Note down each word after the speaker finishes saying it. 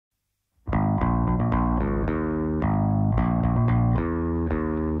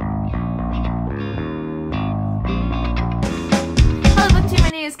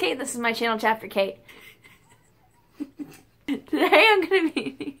is Kate. This is my channel, Chapter Kate. Today I'm gonna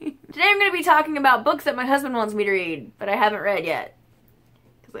be talking about books that my husband wants me to read, but I haven't read yet.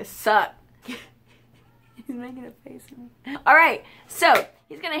 Because I suck. He's making a face at me. Alright, so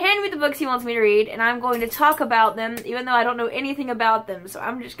he's gonna hand me the books he wants me to read, and I'm going to talk about them, even though I don't know anything about them. So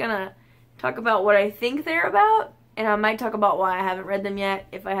I'm just gonna talk about what I think they're about, and I might talk about why I haven't read them yet,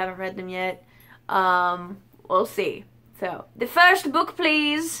 if I haven't read them yet. We'll see. So, the first book,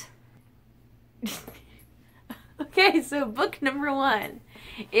 please. Okay, so book number 1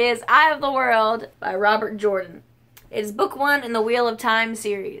 is Eye of the World by Robert Jordan. It's book 1 in the Wheel of Time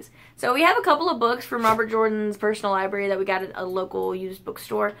series. So we have a couple of books from Robert Jordan's personal library that we got at a local used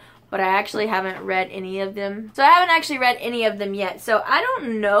bookstore, but I actually haven't read any of them. So I haven't actually read any of them yet. So I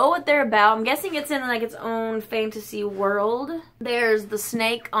don't know what they're about. I'm guessing it's in like its own fantasy world. There's the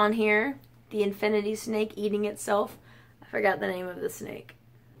snake on here, the infinity snake eating itself. I forgot the name of the snake.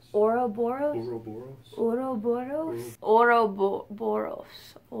 Ouroboros? Ouroboros? Ouroboros? Ouroboros.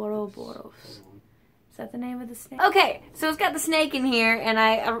 Ouroboros. Is that the name of the snake? Okay, so it's got the snake in here, and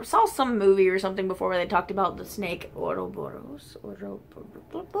I saw some movie or something before where they talked about the snake Ouroboros.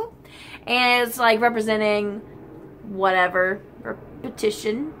 And it's like representing whatever.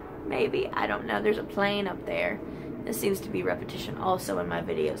 Repetition, maybe. I don't know. There's a plane up there. This seems to be repetition also in my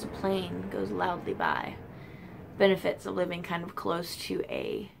videos. A plane goes loudly by. Benefits of living kind of close to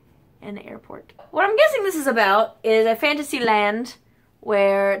an airport. What I'm guessing this is about is a fantasy land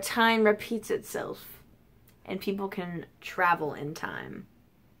where time repeats itself and people can travel in time.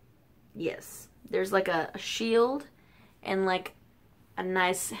 Yes. There's like a shield and like a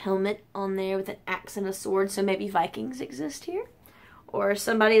nice helmet on there with an axe and a sword, so maybe Vikings exist here. Or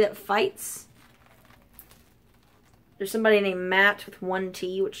somebody that fights. There's somebody named Matt with 1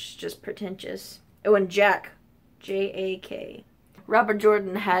 T, which is just pretentious. Oh, and Jack. J-A-K. Robert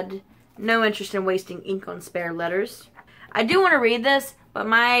Jordan had no interest in wasting ink on spare letters. I do want to read this, but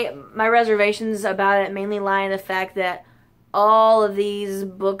my reservations about it mainly lie in the fact that all of these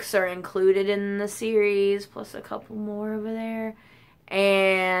books are included in the series, plus a couple more over there.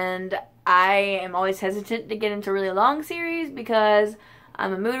 And I am always hesitant to get into really long series because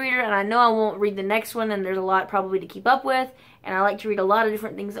I'm a mood reader and I know I won't read the next one, and there's a lot probably to keep up with. And I like to read a lot of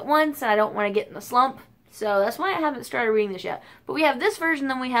different things at once, and I don't want to get in a slump. So that's why I haven't started reading this yet. But we have this version,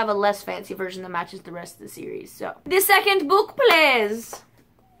 then we have a less fancy version that matches the rest of the series. So, the second book, please.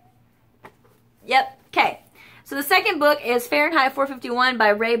 Yep, okay. So the second book is Fahrenheit 451 by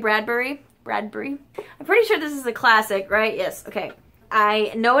Ray Bradbury. I'm pretty sure this is a classic, right? Yes, okay.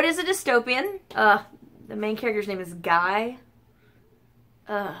 I know it is a dystopian. The main character's name is Guy.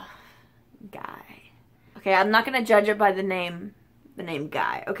 Guy. Okay, I'm not gonna judge it by the name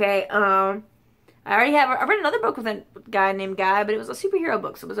Guy, okay? I read another book with a guy named Guy, but it was a superhero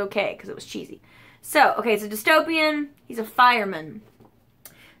book, so it was okay, because it was cheesy. So, okay, it's a dystopian. He's a fireman.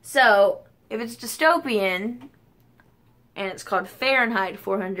 So, if it's dystopian, and it's called Fahrenheit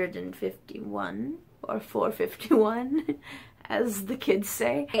 451, or 451, as the kids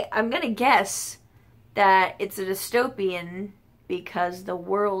say, I'm gonna guess that it's a dystopian because the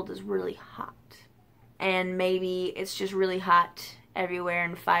world is really hot. And maybe it's just really hot everywhere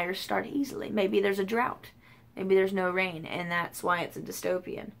and fires start easily. Maybe there's a drought. Maybe there's no rain, and that's why it's a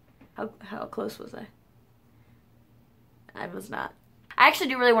dystopian. How close was I? I was not. I actually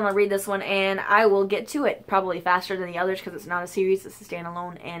do really want to read this one, and I will get to it probably faster than the others because it's not a series, it's a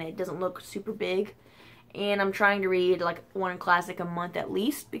standalone, and it doesn't look super big. And I'm trying to read like 1 classic a month at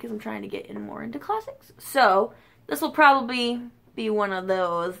least because I'm trying to get more into classics. So this will probably be one of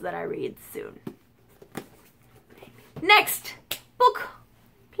those that I read soon. Next book,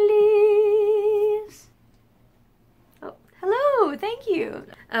 please. Oh, hello, thank you.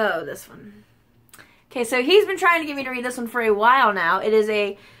 Oh, this one. Okay, so he's been trying to get me to read this one for a while now. It is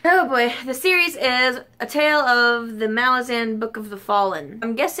oh boy, the series is A Tale of the Malazan Book of the Fallen.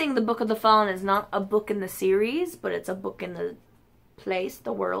 I'm guessing the Book of the Fallen is not a book in the series, but it's a book in the place,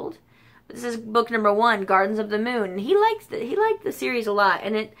 the world. This is book number 1, Gardens of the Moon. He liked the series a lot,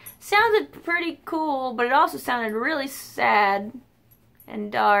 and it sounded pretty cool, but it also sounded really sad and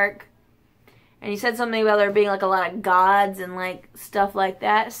dark. And he said something about there being like a lot of gods and like stuff like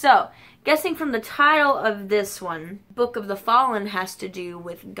that. So, guessing from the title of this one, Book of the Fallen has to do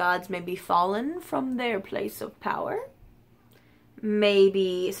with gods maybe fallen from their place of power.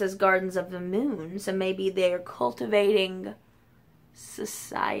 Maybe it says Gardens of the Moon, so maybe they're cultivating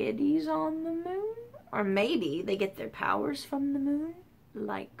societies on the moon, or maybe they get their powers from the moon,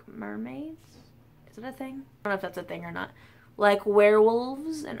 like mermaids. Is it a thing? I don't know if that's a thing or not. like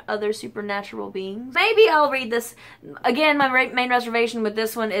werewolves and other supernatural beings. Maybe I'll read this. Again, my main reservation with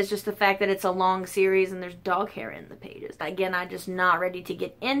this one is just the fact that it's a long series and there's dog hair in the pages. Again, I'm just not ready to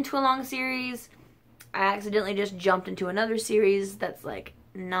get into a long series. I accidentally just jumped into another series that's like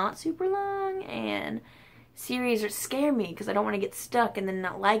not super long, and series scare me because I don't want to get stuck and then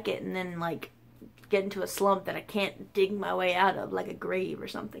not like it and then like get into a slump that I can't dig my way out of, like a grave or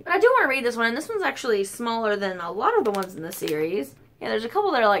something. But I do want to read this one, and this one's actually smaller than a lot of the ones in the series. Yeah, there's a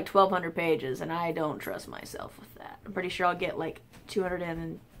couple that are like 1,200 pages, and I don't trust myself with that. I'm pretty sure I'll get like 200 in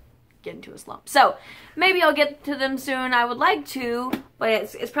and get into a slump. So, maybe I'll get to them soon. I would like to, but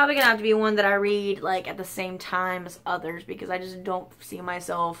it's probably going to have to be one that I read like at the same time as others, because I just don't see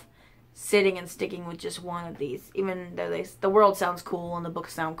myself sitting and sticking with just one of these, even though the world sounds cool and the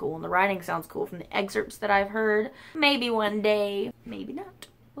books sound cool and the writing sounds cool from the excerpts that I've heard. Maybe one day, maybe not.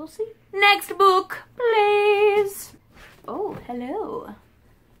 We'll see. Next book, please. Oh, hello.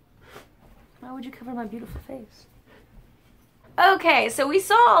 Why would you cover my beautiful face? Okay, so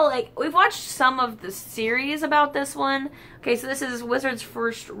we've watched some of the series about this one. Okay, so this is Wizard's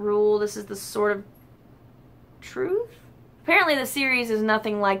First Rule. This is the Sword of Truth. Apparently the series is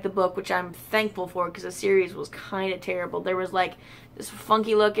nothing like the book, which I'm thankful for, because the series was kind of terrible. There was like this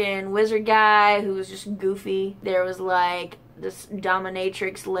funky looking wizard guy who was just goofy. There was like this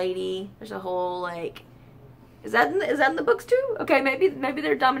dominatrix lady. There's a whole like, is that in the books too? Okay, maybe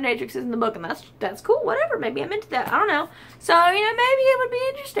there are dominatrixes in the book, and that's cool. Whatever, maybe I'm into that. I don't know. So maybe it would be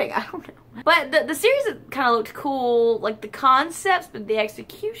interesting. I don't know. But the series kind of looked cool, like the concepts, but the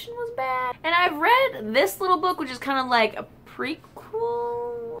execution was bad. And I've read this little book, which is kind of like a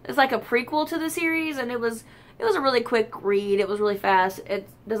prequel. It's like a prequel to the series, and it was a really quick read. It was really fast. It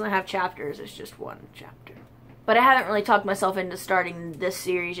doesn't have chapters. It's just one chapter. But I haven't really talked myself into starting this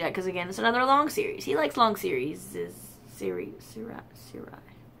series yet, because again, it's another long series. He likes long series. Series.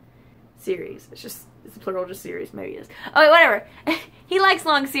 It's plural, just series. Maybe it is. Oh, whatever. He likes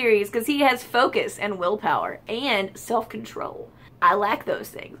long series because he has focus and willpower and self-control. I lack those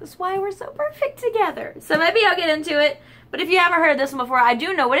things. That's why we're so perfect together. So maybe I'll get into it. But if you haven't heard this one before, I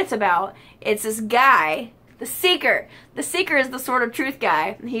do know what it's about. It's this guy, the Seeker. The Seeker is the Sword of Truth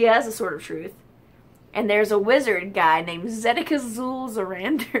guy. He has a Sword of Truth. And there's a wizard guy named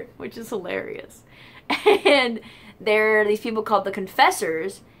Zedekazul-Zarander, which is hilarious. And there are these people called the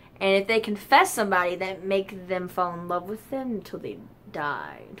Confessors, and if they confess somebody, that make them fall in love with them until they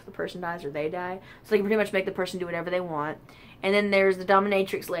die, until the person dies or they die. So they can pretty much make the person do whatever they want. And then there's the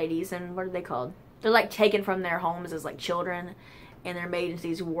dominatrix ladies, and what are they called? They're like taken from their homes as like children, and they're made into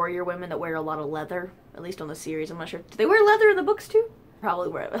these warrior women that wear a lot of leather, at least on the series. I'm not sure. Do they wear leather in the books too? Probably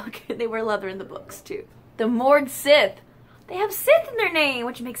wear, okay, they wear leather in the books too. The Mord Sith. They have Sith in their name,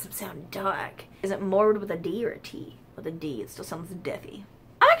 which makes them sound dark. Is it Mord with a D or a T? With a D, it still sounds deathy.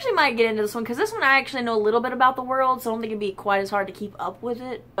 I actually might get into this one, because this one I actually know a little bit about the world, so I don't think it'd be quite as hard to keep up with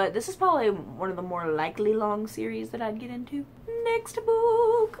it. But this is probably one of the more likely long series that I'd get into. Next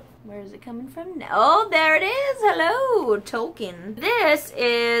book. Where is it coming from now? Oh, there it is. Hello, Tolkien. This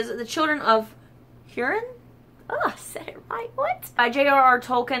is The Children of Hurin. Oh, I said it right. What? By J.R.R.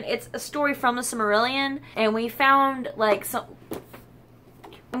 Tolkien. It's a story from the Silmarillion, and we found some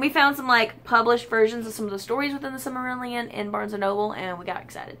like published versions of some of the stories within the Silmarillion in Barnes & Noble, and we got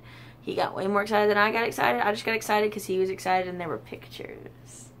excited. He got way more excited than I got excited. I just got excited because he was excited, and there were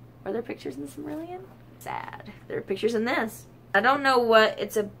pictures. Were there pictures in the Silmarillion? Sad. There are pictures in this. I don't know what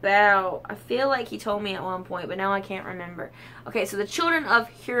it's about. I feel like he told me at one point, but now I can't remember. Okay, so the Children of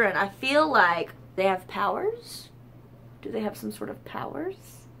Hurin. I feel like they have powers. Do they have some sort of powers?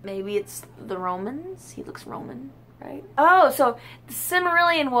 Maybe it's the Romans. He looks Roman, right? Oh, so the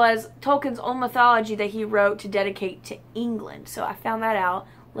Silmarillion was Tolkien's own mythology that he wrote to dedicate to England. So I found that out.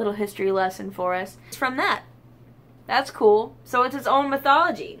 Little history lesson for us. It's from that. That's cool. So it's its own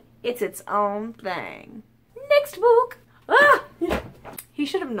mythology. It's its own thing. Next book. Ah! He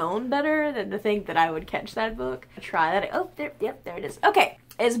should have known better than to think that I would catch that book. Try that. Oh, there, yep, there it is. Okay.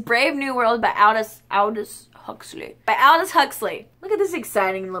 It's Brave New World by Aldous Huxley. By Aldous Huxley. Look at this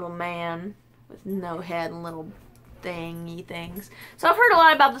exciting little man with no head and little thingy things. So I've heard a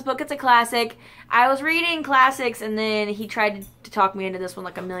lot about this book. It's a classic. I was reading classics, and then he tried to talk me into this one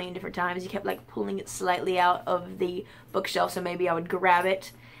like a million different times. He kept like pulling it slightly out of the bookshelf so maybe I would grab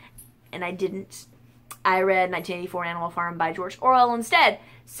it, and I didn't. I read 1984 Animal Farm by George Orwell instead.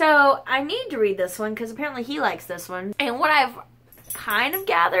 So I need to read this one because apparently he likes this one. And what I've kind of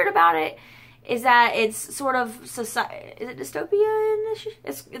gathered about it is that it's sort of society. Is it dystopian?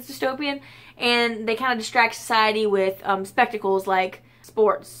 It's dystopian, and they kind of distract society with spectacles like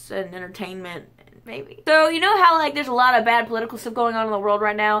sports and entertainment Maybe. So, you know how, like, there's a lot of bad political stuff going on in the world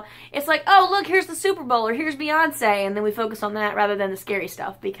right now? It's like, oh, look, here's the Super Bowl, or here's Beyonce, and then we focus on that rather than the scary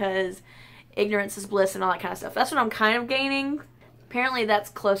stuff, because ignorance is bliss and all that kind of stuff. That's what I'm kind of gaining. Apparently that's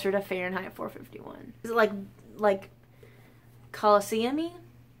closer to Fahrenheit 451. Is it like Colosseum-y?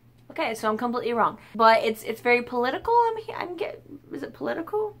 Okay, so I'm completely wrong. But it's very political. Is it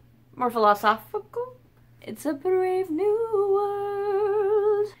political? More philosophical? It's a brave new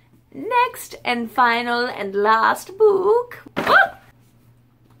world. Next and final and last book. Oh!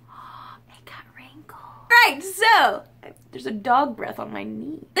 It got wrinkled. Right, so there's a dog breath on my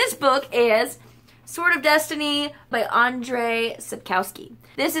knee. This book is Sword of Destiny by Andrzej Sapkowski.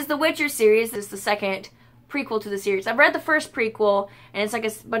 This is the Witcher series. This is the second prequel to the series. I've read the first prequel, and it's like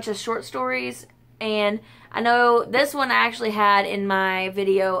a bunch of short stories, and I know this one I actually had in my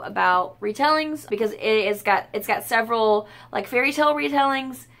video about retellings, because it's got several like fairy tale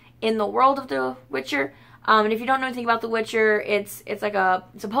retellings in the world of The Witcher. And if you don't know anything about The Witcher, it's a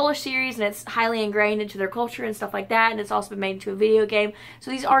Polish series, and it's highly ingrained into their culture and stuff like that, and it's also been made into a video game. So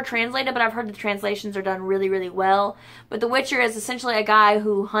these are translated, but I've heard the translations are done really, really well. But The Witcher is essentially a guy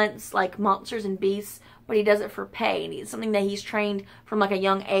who hunts like monsters and beasts, but he does it for pay, and it's something that he's trained from like a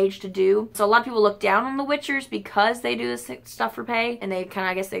young age to do. So a lot of people look down on the Witchers because they do this stuff for pay, and they kind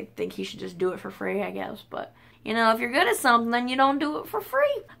of, I guess they think he should just do it for free, I guess. But, you know, if you're good at something, then you don't do it for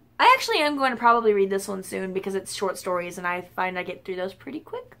free. I actually am going to probably read this one soon because it's short stories, and I find I get through those pretty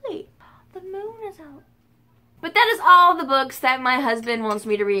quickly. The moon is out. But that is all the books that my husband wants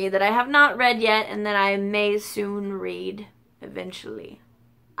me to read that I have not read yet, and that I may soon read eventually.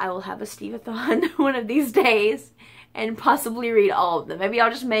 I will have a Steve-a-thon one of these days and possibly read all of them. Maybe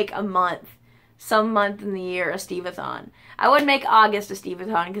I'll just make a month, some month in the year, a Steve-a-thon. I would make August a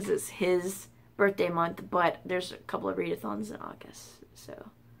Steve-a-thon because it's his birthday month, but there's a couple of readathons in August,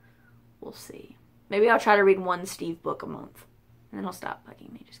 so we'll see. Maybe I'll try to read one Steve book a month, and then he'll stop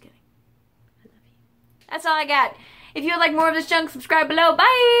bugging me. Just kidding. I love you. That's all I got. If you would like more of this junk, subscribe below.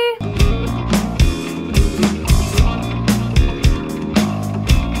 Bye!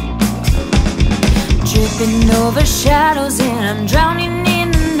 Tripping over shadows and I'm drowning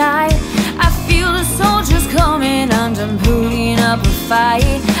in the night. I feel the soldiers coming and I'm putting up a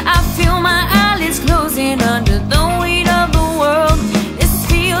fight.